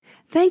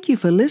Thank you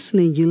for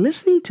listening. You're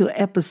listening to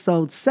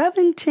episode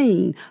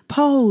 17,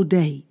 Pole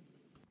Date.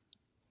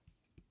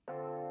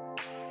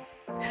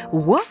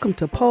 Welcome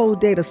to Pole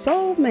Date a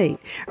Soulmate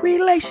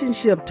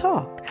Relationship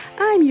Talk.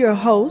 I'm your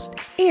host,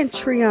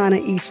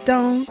 Antriana E.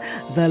 Stone,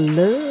 the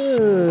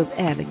Love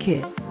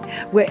Advocate,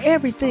 where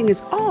everything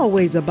is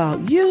always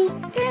about you,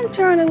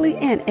 internally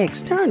and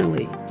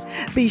externally.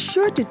 Be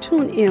sure to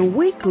tune in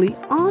weekly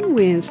on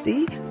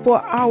Wednesday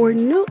for our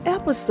new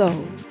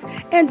episode.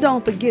 And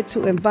don't forget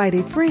to invite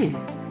a friend.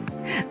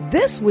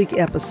 This week's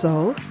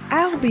episode,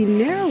 I'll be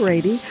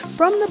narrating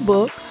from the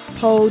book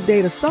Pole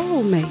Date a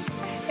Soulmate,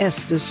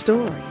 Esther's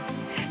Story.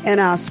 And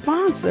our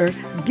sponsor,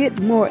 Get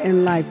More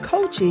in Life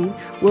Coaching,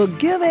 will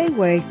give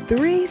away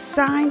 3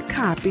 signed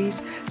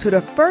copies to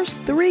the first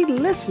 3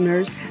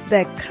 listeners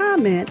that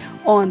comment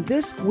on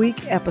this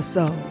week's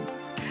episode.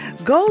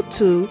 Go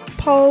to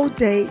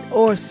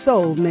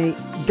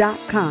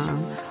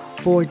poledateorsoulmate.com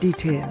for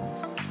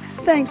details.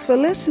 Thanks for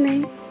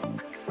listening.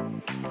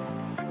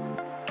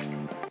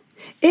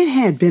 It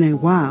had been a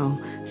while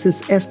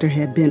since Esther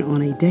had been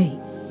on a date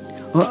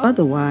or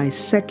otherwise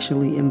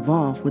sexually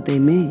involved with a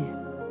man.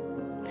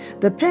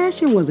 The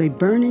passion was a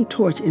burning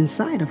torch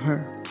inside of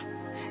her,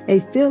 a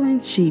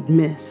feeling she'd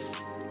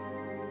miss.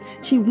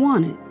 She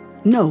needed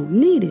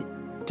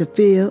to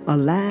feel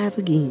alive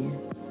again.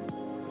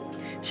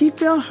 She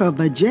felt her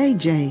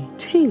vajayjay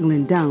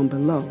tingling down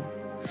below,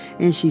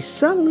 and she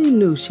suddenly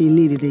knew she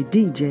needed a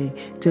DJ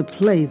to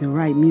play the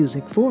right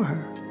music for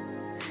her.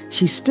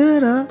 She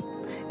stood up,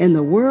 and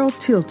the world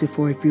tilted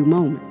for a few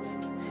moments.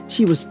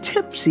 She was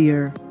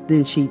tipsier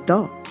than she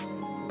thought.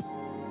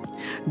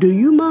 "Do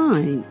you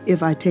mind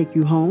if I take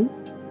you home?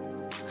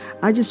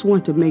 I just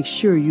want to make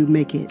sure you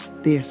make it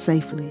there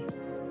safely.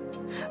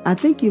 I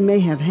think you may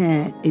have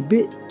had a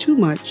bit too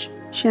much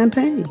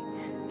champagne,"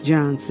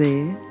 John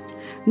said.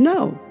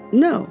 No,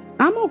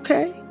 I'm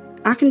okay.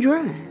 I can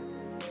drive."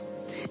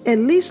 "At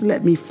least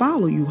let me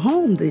follow you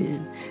home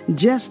then,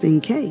 just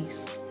in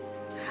case.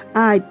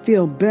 I'd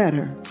feel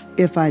better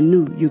if I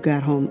knew you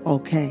got home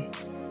okay."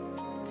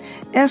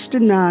 Esther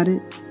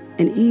nodded,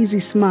 an easy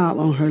smile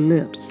on her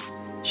lips.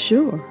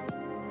 "Sure."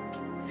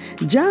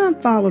 John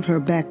followed her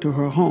back to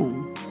her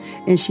home,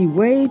 and she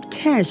waved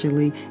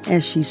casually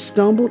as she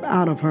stumbled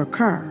out of her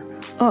car,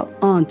 up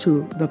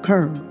onto the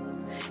curb,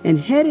 and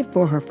headed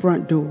for her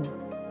front door.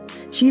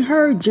 She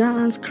heard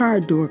John's car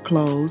door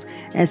close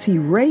as he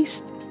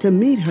raced to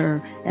meet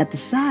her at the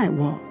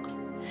sidewalk,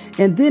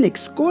 and then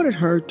escorted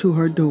her to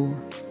her door.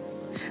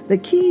 The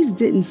keys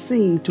didn't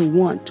seem to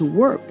want to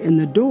work in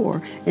the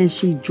door, and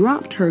she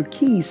dropped her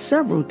keys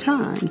several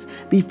times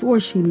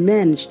before she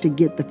managed to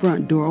get the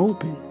front door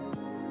open.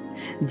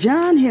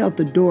 John held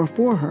the door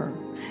for her,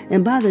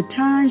 and by the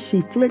time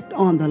she flicked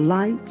on the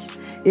lights,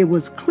 it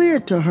was clear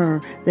to her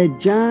that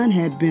John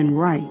had been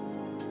right.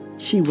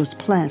 She was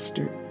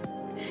plastered,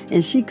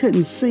 and she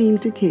couldn't seem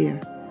to care.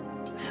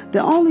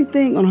 The only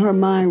thing on her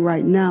mind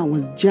right now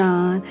was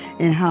John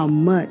and how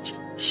much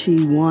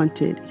she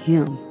wanted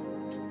him.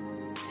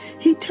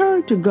 He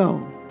turned to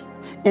go,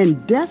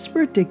 and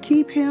desperate to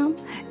keep him,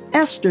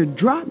 Esther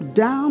dropped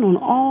down on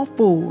all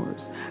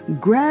fours,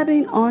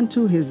 grabbing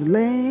onto his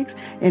legs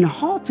and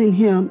halting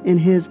him in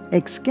his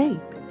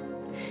escape.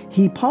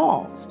 He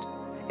paused,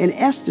 and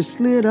Esther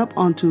slid up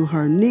onto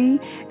her knee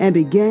and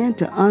began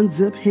to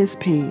unzip his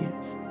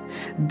pants.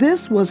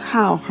 This was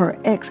how her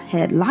ex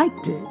had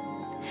liked it,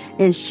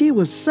 and she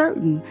was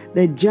certain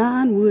that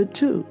John would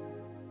too.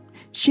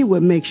 She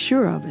would make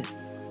sure of it.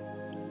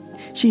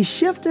 She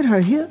shifted her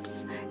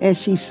hips as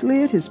she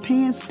slid his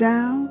pants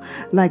down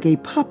like a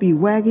puppy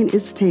wagging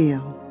its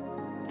tail.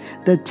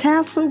 The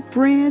tassel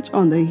fringe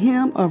on the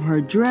hem of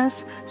her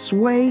dress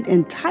swayed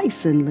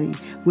enticingly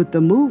with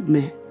the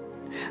movement.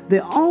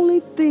 The only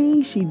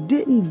thing she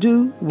didn't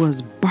do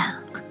was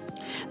bark.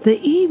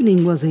 The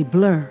evening was a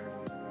blur,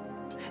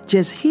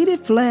 just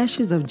heated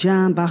flashes of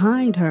John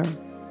behind her,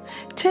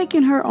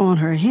 taking her on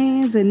her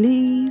hands and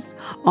knees,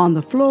 on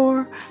the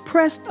floor,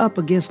 pressed up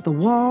against the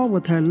wall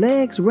with her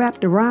legs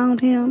wrapped around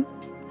him,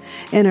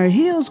 and her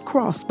heels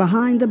crossed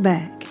behind the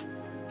back.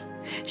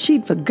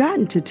 She'd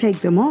forgotten to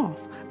take them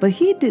off, but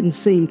he didn't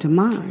seem to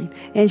mind,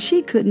 and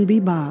she couldn't be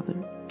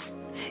bothered.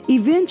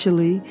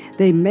 Eventually,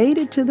 they made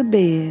it to the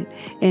bed,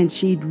 and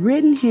she'd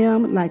ridden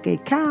him like a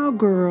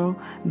cowgirl,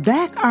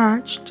 back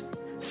arched,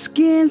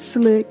 skin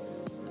slick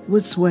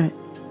with sweat.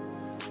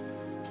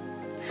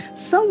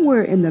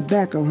 Somewhere in the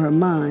back of her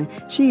mind,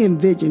 she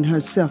envisioned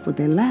herself with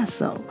a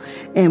lasso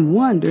and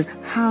wondered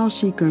how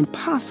she could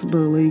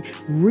possibly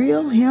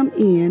reel him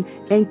in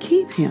and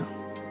keep him.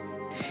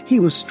 He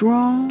was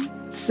strong,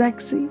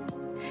 sexy.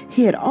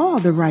 He had all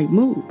the right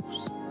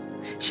moves.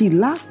 She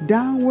locked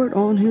downward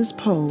on his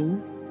pole.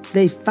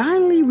 They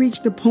finally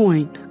reached the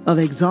point of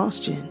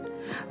exhaustion.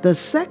 The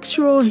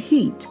sexual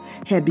heat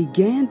had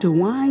begun to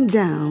wind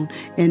down,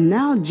 and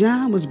now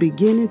John was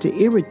beginning to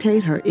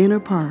irritate her inner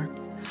part.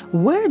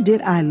 Where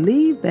did I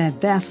leave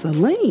that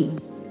Vaseline?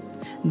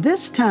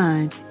 This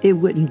time, it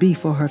wouldn't be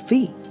for her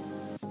feet.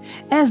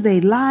 As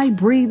they lie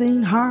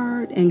breathing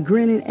hard and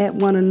grinning at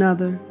one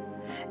another,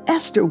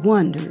 Esther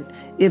wondered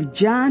if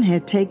John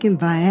had taken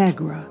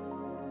Viagra.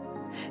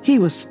 He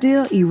was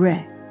still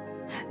erect.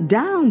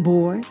 "Down,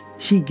 boy,"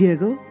 she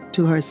giggled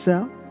to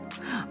herself.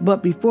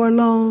 But before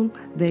long,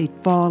 they'd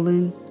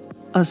fallen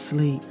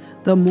asleep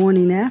the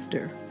morning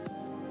after.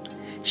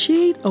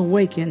 She'd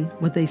awakened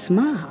with a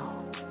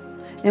smile,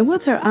 and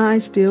with her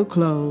eyes still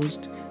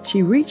closed,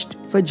 she reached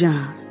for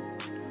John,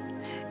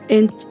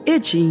 and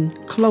itching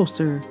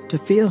closer to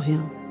feel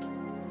him.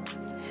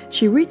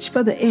 She reached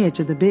for the edge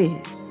of the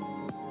bed.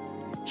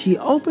 She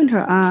opened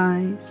her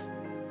eyes.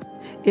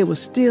 It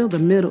was still the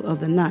middle of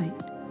the night,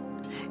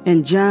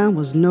 and John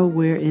was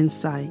nowhere in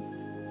sight.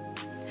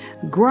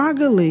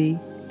 Groggily,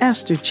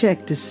 Esther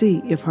checked to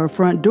see if her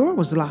front door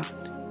was locked.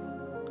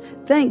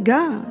 Thank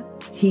God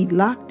he'd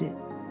locked it.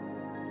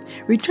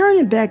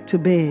 Returning back to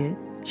bed,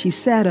 she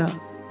sat up,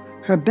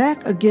 her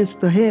back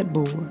against the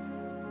headboard.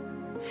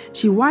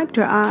 She wiped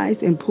her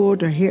eyes and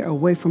pulled her hair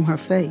away from her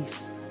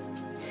face.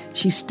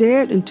 She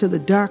stared into the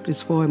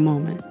darkness for a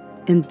moment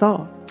and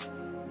thought.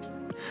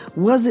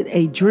 Was it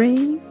a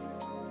dream?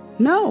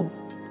 No,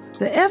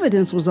 the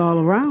evidence was all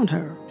around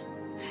her.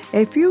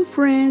 A few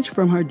fringe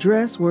from her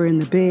dress were in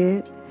the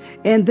bed,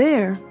 and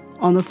there,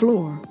 on the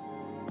floor,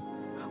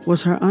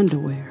 was her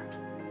underwear.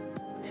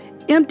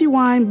 Empty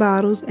wine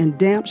bottles and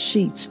damp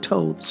sheets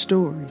told the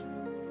story.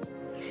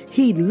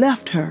 He'd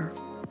left her.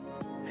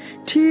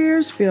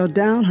 Tears fell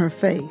down her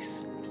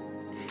face.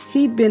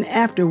 He'd been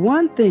after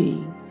one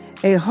thing,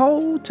 a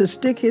hole to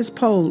stick his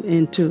pole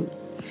into,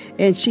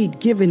 and she'd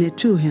given it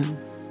to him.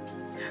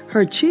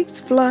 Her cheeks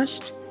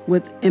flushed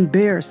with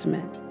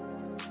embarrassment.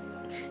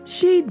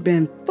 She'd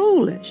been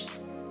foolish,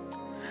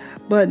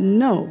 but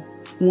no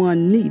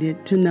one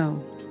needed to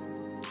know.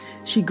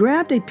 She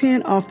grabbed a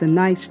pen off the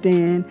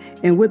nightstand,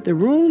 and with the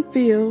room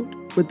filled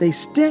with a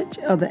stench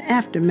of the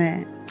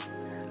aftermath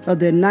of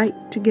their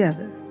night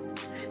together,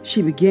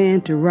 she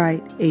began to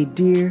write a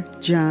Dear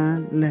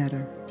John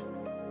letter.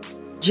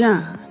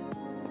 John,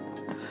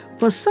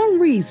 for some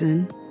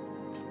reason,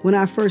 when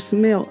I first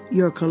smelled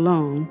your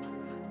cologne,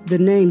 the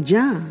name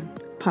John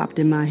popped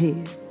in my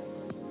head.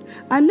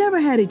 I never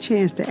had a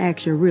chance to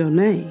ask your real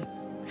name,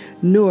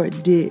 nor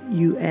did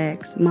you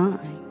ask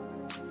mine.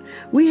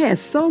 We had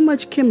so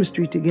much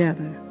chemistry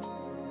together.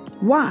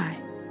 Why?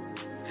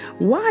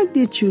 Why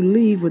did you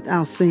leave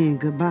without saying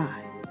goodbye?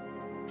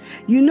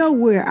 You know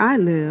where I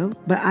live,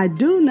 but I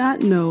do not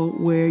know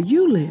where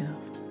you live.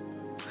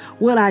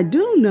 What I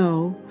do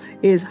know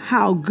is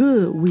how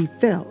good we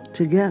felt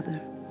together.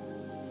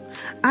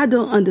 I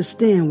don't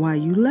understand why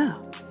you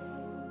left.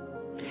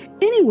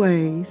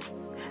 Anyways,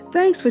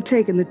 thanks for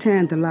taking the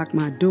time to lock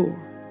my door,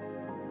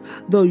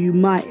 though you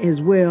might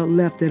as well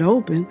left it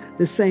open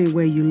the same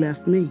way you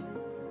left me.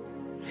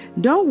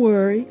 Don't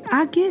worry,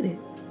 I get it.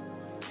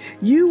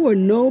 You were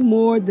no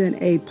more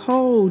than a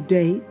pole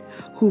date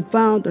who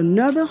found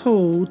another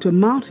hole to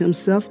mount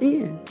himself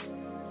in.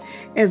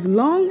 As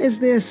long as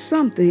there's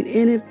something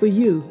in it for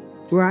you,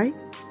 right?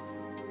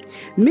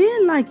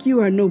 Men like you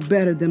are no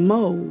better than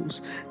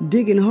moles,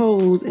 digging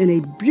holes in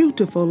a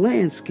beautiful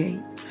landscape,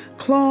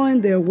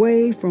 clawing their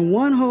way from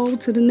one hole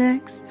to the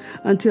next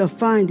until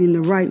finding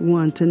the right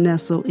one to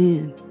nestle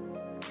in.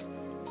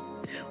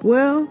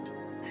 Well,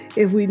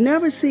 if we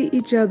never see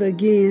each other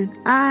again,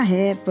 I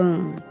had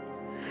fun.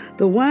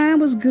 The wine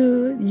was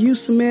good, you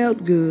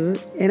smelled good,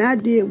 and I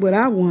did what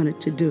I wanted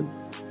to do.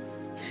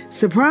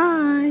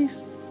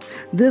 Surprise!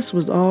 This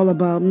was all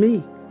about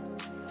me.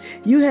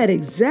 You had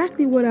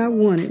exactly what I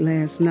wanted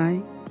last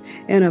night,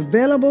 an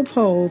available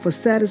pole for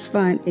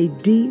satisfying a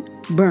deep,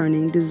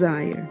 burning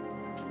desire.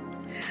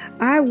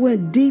 I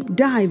went deep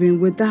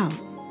diving within,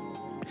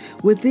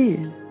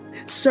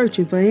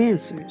 searching for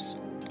answers,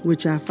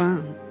 which I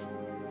found.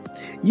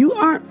 You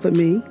aren't for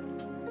me,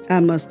 I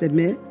must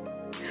admit.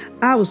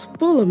 I was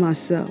full of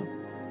myself,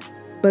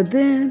 but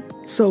then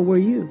so were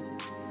you.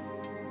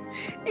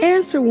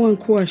 Answer one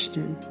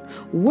question.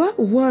 What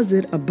was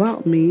it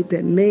about me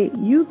that made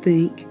you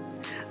think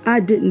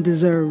I didn't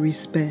deserve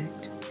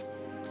respect?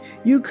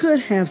 You could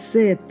have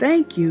said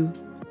thank you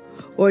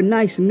or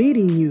nice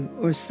meeting you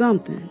or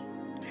something.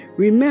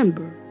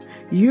 Remember,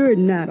 you're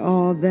not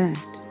all that.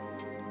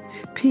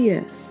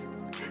 P.S.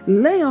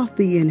 Lay off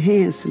the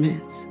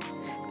enhancements.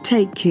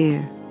 Take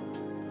care,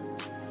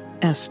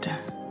 Esther.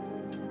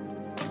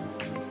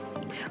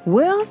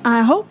 Well,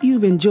 I hope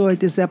you've enjoyed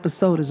this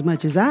episode as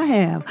much as I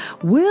have.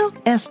 Will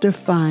Esther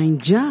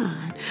find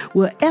John?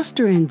 Will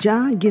Esther and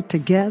John get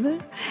together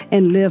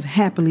and live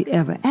happily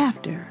ever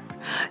after?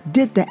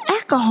 Did the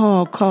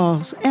alcohol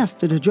cause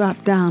Esther to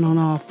drop down on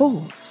all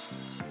fours?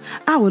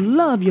 I would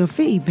love your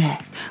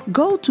feedback.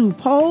 Go to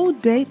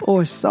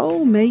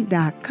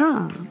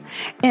poledateorsoulmate.com,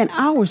 and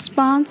our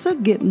sponsor,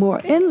 Get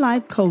More in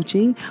Life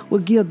Coaching, will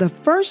give the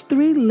first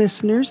 3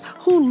 listeners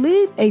who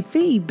leave a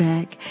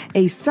feedback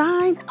a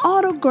signed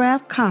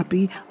autographed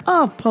copy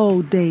of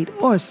Pole Date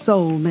or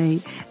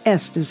Soulmate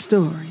Esther's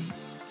story.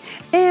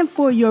 And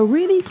for your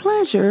reading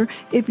pleasure,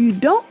 if you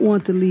don't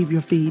want to leave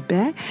your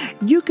feedback,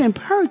 you can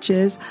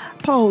purchase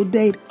Pole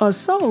Date or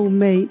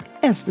Soulmate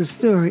Esther's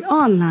Story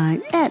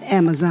online at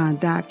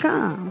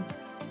Amazon.com.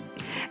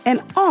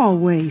 And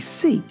always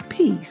seek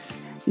peace,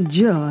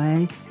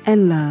 joy,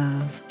 and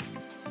love.